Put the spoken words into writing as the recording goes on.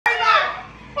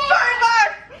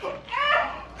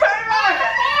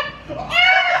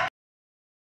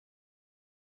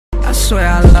swear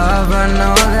I love her,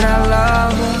 know that I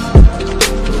love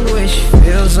her. The way she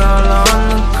feels all on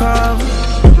the cover,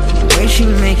 the way she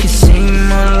make it seem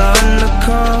all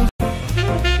undercover.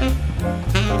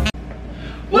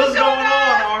 What's going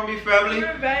on, Army family?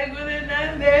 We're back with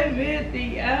another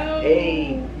video.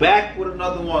 Hey, back with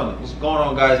another one. What's going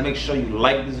on, guys? Make sure you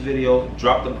like this video,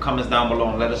 drop them comments down below,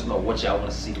 and let us know what y'all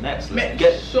want to see next. Make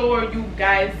sure you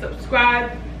guys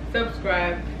subscribe. Cause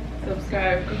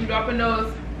we're dropping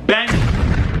those. Bang!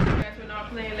 Guys, we're not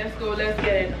playing. Let's go. Let's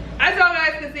get it. As y'all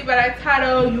guys can see by that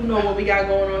title, you know what we got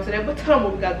going on today. But tell them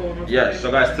what we got going on today. Yeah, so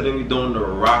guys, today we're doing the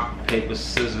rock, paper,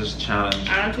 scissors challenge.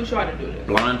 I'm too sure how to do this.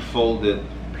 Blindfolded,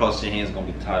 plus your hands gonna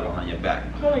be tied behind your back.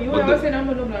 Hold on, you But never said I'm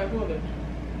gonna do blindfolded.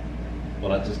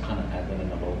 Well, I just kind of added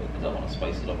in a little bit because I want to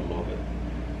spice it up a little bit.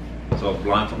 So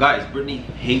blindfolded, guys, Britney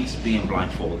hates being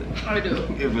blindfolded. I do.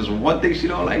 If there's one thing she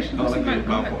don't like being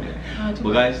blindfolded.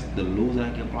 But guys, the loser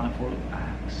that get blindfolded, I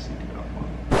see it up.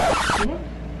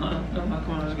 No, come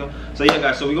on, let's go. So yeah,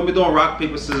 guys, so we're gonna be doing rock,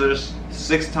 paper, scissors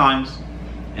 6 times,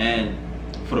 and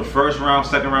for the first round,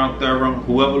 second round, third round,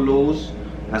 whoever loses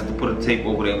has to put a tape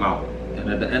over their mouth. And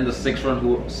at the end of 6th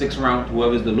round,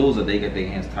 whoever's the loser, they get their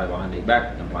hands tied behind their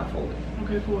back and blindfolded.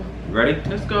 Okay, cool. You ready?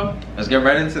 Let's go. Let's get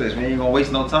right into this. We ain't gonna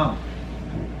waste no time.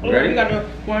 You ready? We got to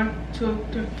 1, 2,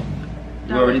 3.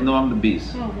 You already know I'm the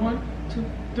beast. Oh, 1, 2,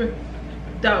 3.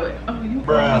 That way. Oh, you.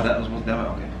 Bruh, that was what that way.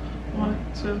 Okay. 1,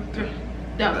 2, 3.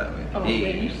 That way. Oh, Hey.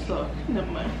 wait, you suck.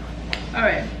 Never mind. All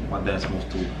right. My dance moves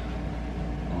too.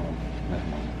 Never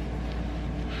mind.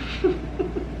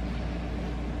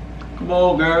 Come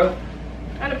on, girl.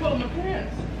 I had to pull up my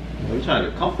pants. Are you trying to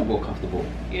get comfortable?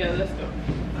 Yeah, let's go.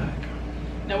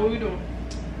 Now what we doing?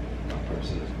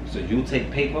 So you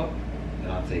take paper,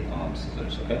 and I'll take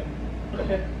scissors. Okay.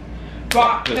 Okay.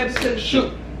 Rock, paper, scissors,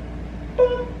 shoot.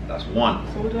 Boom. That's 1.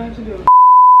 So what do I have to do?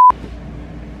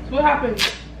 So what happens?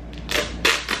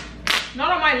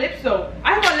 Not on my lips though.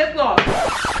 I have on lip gloss.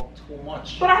 Too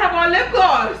much. But I have on lip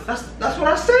gloss. That's what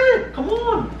I said. Come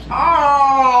on.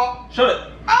 Oh. Shut it.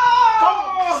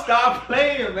 Oh. Stop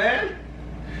playing, man.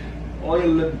 All your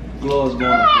lip gloss going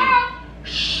up.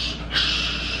 Shh.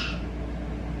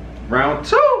 Round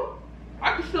 2.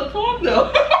 I can still talk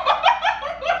though.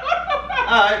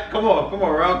 Alright, come on,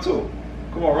 round 2.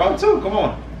 Come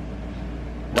on.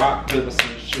 Rock, paper,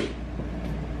 scissors, shoot.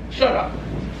 Shut up.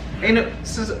 Ain't it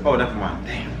scissors? Oh, never mind.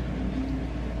 Damn.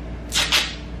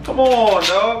 Come on,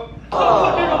 dog.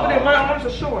 Oh, put it over there. My arms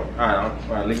are short.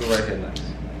 Alright, leave it right here next.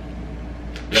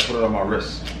 You gotta put it on my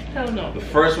wrist. Hell no. The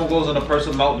first one goes on the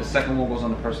person's mouth, the second one goes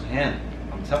on the person's hand.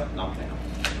 I'm telling no, I'm thinking.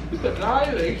 You could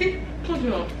lie, you can't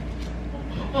you.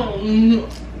 Oh no.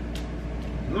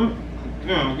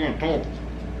 Yeah, I can't talk.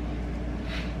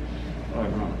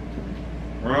 Alright, come on.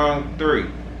 Round 3.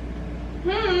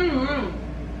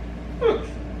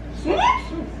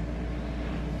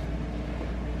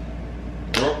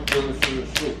 Rock, paper, scissors,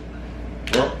 shoot.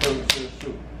 Rock, paper, scissors,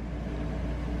 shoot.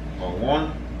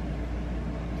 1.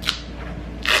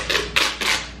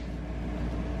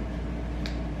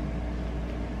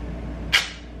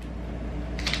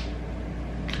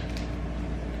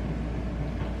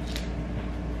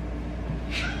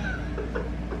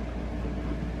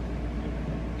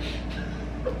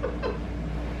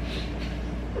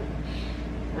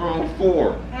 Round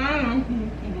 4.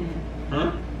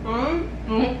 Huh?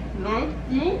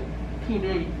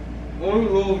 I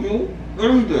love you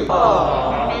every day.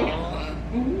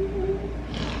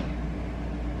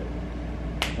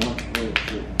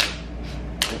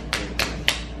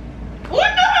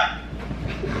 What the?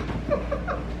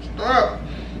 Stop.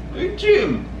 Hey, Jim.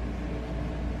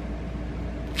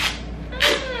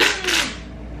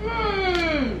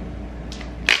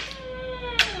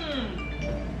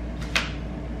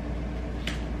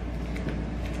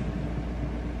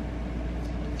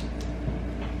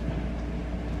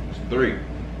 It's 3.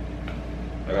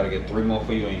 I gotta get 3 more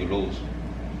for you and you lose.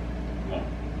 Come on.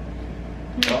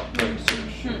 Rock, paper,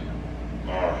 scissors, shoot.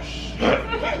 Oh, shit.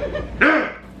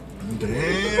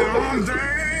 Damn.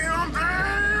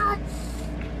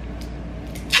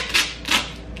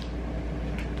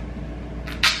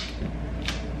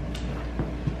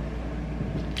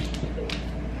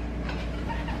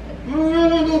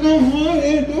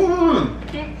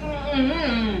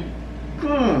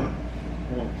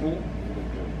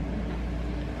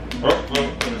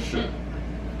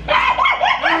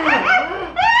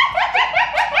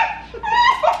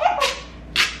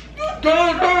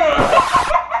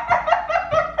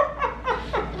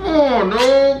 Oh no!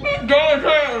 Don't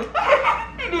tell.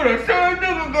 You do the same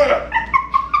thing again.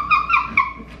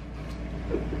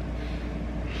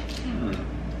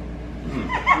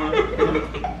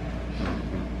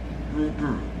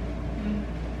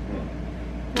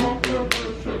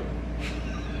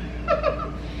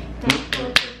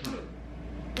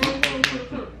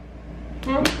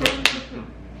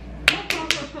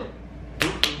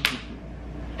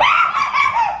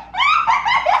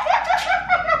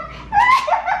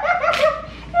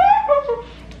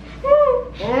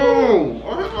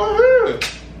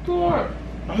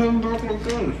 I haven't back like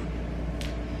this.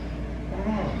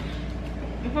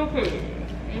 It's okay.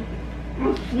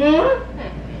 One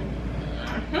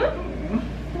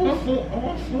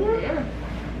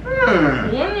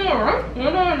more, right?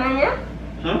 One more now.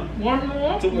 Huh? One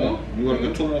more. 2 more. You gotta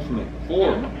get 2 more for me.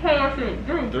 4. How much is it?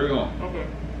 3. 3 on. Okay.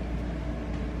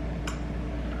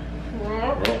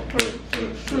 4, 3,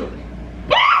 6, 2.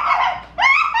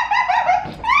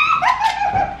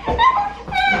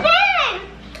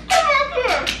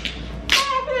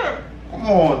 Come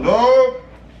on, dog.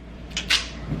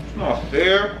 It's not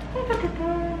fair.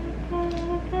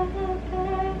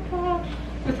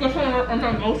 Let's go somewhere on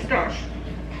my mustache.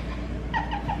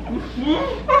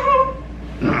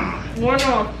 One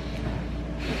off.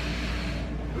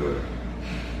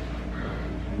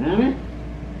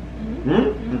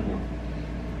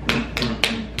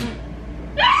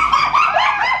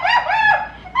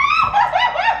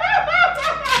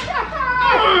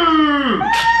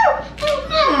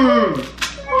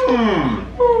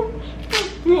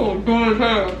 You done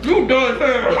hair. You done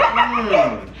hair.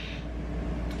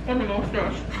 On the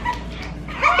mustache.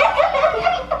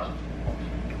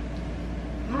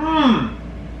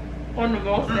 On the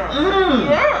mustache.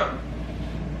 Yeah.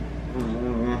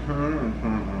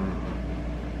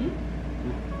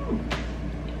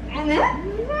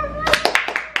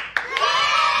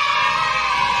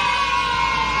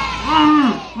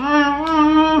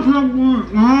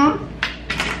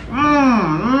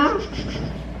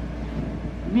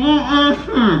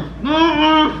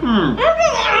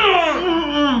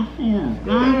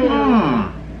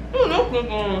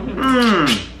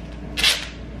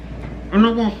 I'm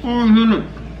not gonna 5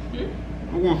 minutes.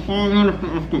 I'm gonna 5 minutes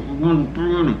after 1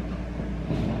 3 minutes.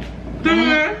 3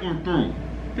 minutes?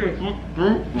 3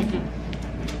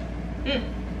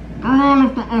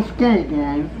 minutes to escape,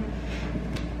 guys.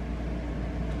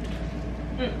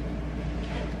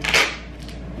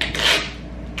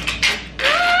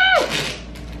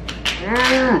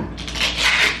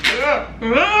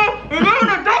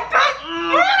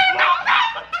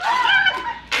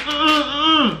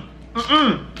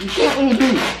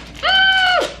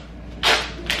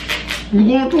 You're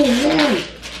going too wide.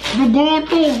 You're going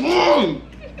too wide.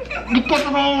 You're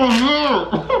cutting all my hair.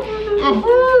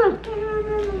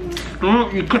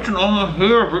 Stop, you're cutting all my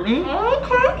hair, Britney.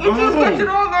 Okay, you just cutting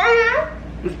all my hair?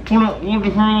 It's pulling out all the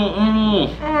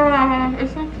hair off.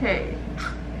 It's okay.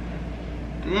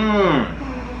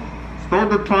 Start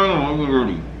the timer when you're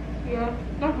ready. Yeah,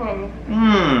 no problem.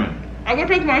 Yeah. I can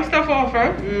take my stuff off,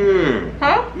 right? Yeah.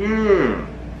 Huh? Yeah.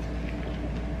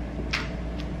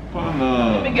 Come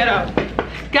on. Let me get up.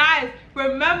 Guys,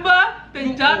 remember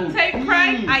the duct tape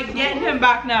prank? I get him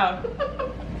back now.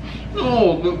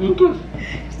 No, we could.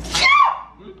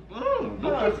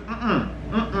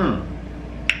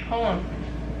 Hold on.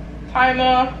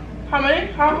 Timer. How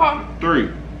many? How? 3.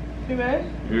 3 minutes?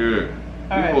 Yeah.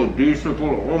 Alright. You go decent for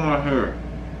all my hair.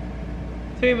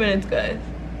 3 minutes, guys.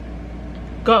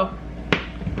 Go.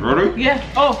 Ready? Yeah.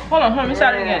 Oh, hold on. Let me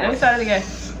start it again. Let me start it again.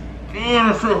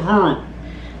 Yeah, that's a hurry.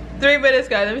 3 minutes,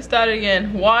 guys. Let me start it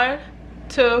again. 1,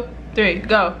 2, 3.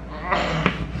 Go.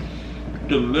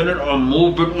 The minute I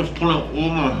move, it was pulling all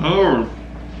my hair.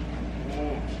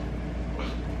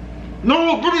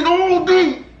 No, Britney, don't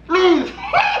OD! Please!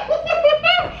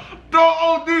 Don't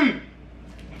OD!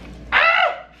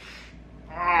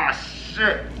 Ah,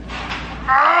 shit!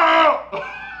 Ah!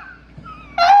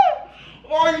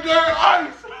 Oh, you got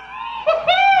ice!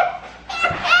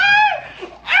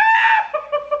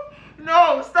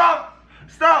 No, stop!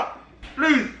 Stop!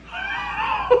 Please!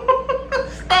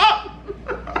 Stop!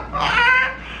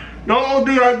 Don't OD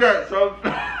like that, son.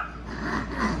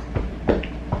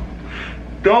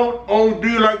 Don't OD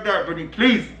like that, Britney,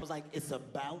 please. I was like, it's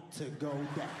about to go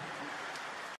down.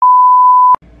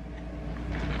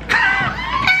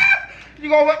 You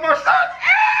gonna wet my shirt?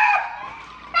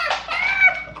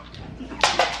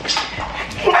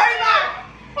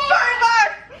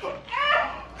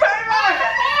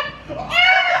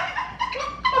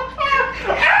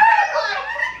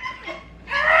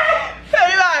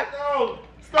 No,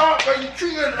 stop, are you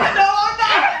treating? No, I'm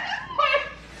not.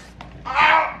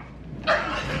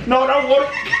 No, don't worry.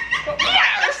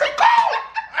 It's a coat.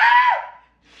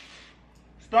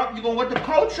 Stop, you gonna wet the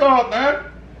coat up, man.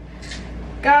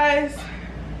 Guys.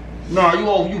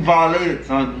 No, you violated,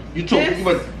 son. You took.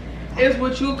 This is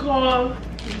what you call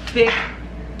victory.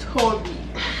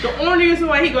 The only reason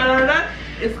why he got out of that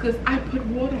is because I put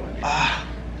water on it.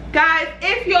 Guys,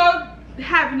 if y'all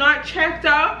have not checked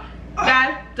out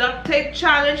that duct tape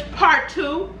challenge part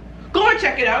 2, go and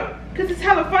check it out because it's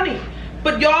hella funny.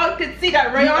 But y'all can see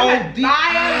that Rayon had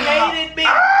violated me.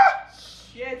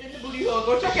 Yeah, it's in the booty hole.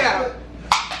 Go check it out.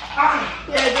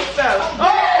 Yeah, it just fell.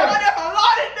 Oh, there's a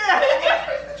lot in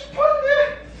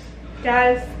there.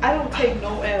 Guys, I don't take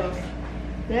no L's.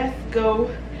 Let's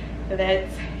go.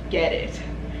 Let's get it.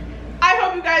 I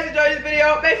hope you guys enjoyed this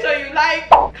video. Make sure you like,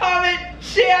 comment,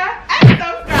 share, and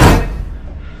subscribe.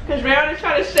 Because Rayon is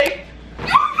trying to shake.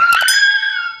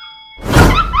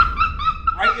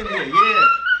 Right in there,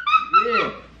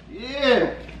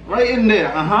 yeah. Right in there,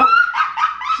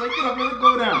 Shake it up, let it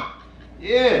go down.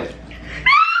 Yeah.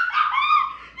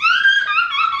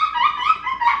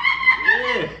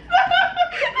 Yeah.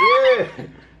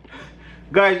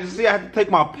 Guys, you see I had to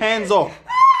take my pants off.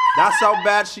 That's how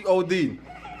bad she OD'd.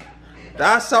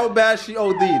 That's how bad she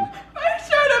OD'd. I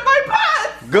showed up my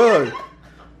pants.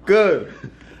 Good.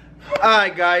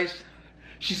 Alright guys.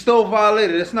 She still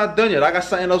violated. It's not done yet. I got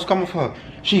something else coming for her.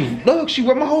 She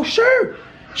wet my whole shirt.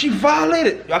 She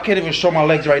violated. I can't even show my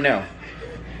legs right now.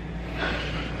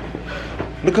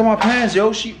 Look at my pants,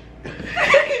 yo. You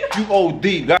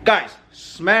OD. Guys,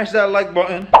 smash that like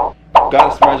button.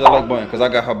 Gotta smash that like button because I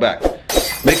got her back.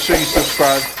 Make sure you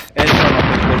subscribe and turn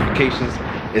on notifications.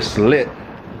 It's lit.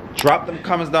 Drop them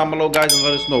comments down below, guys, and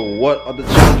let us know what other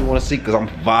channels you want to see because I'm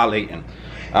violating.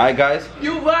 Alright, guys?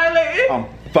 You violated? I'm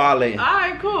violating.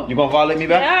 Alright, cool. You gonna violate me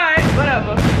back? Yeah, alright,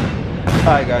 whatever.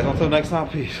 Alright, guys, until next time,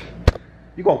 peace.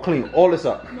 You gonna clean all this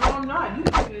up. No, I'm not. You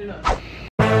clean it up.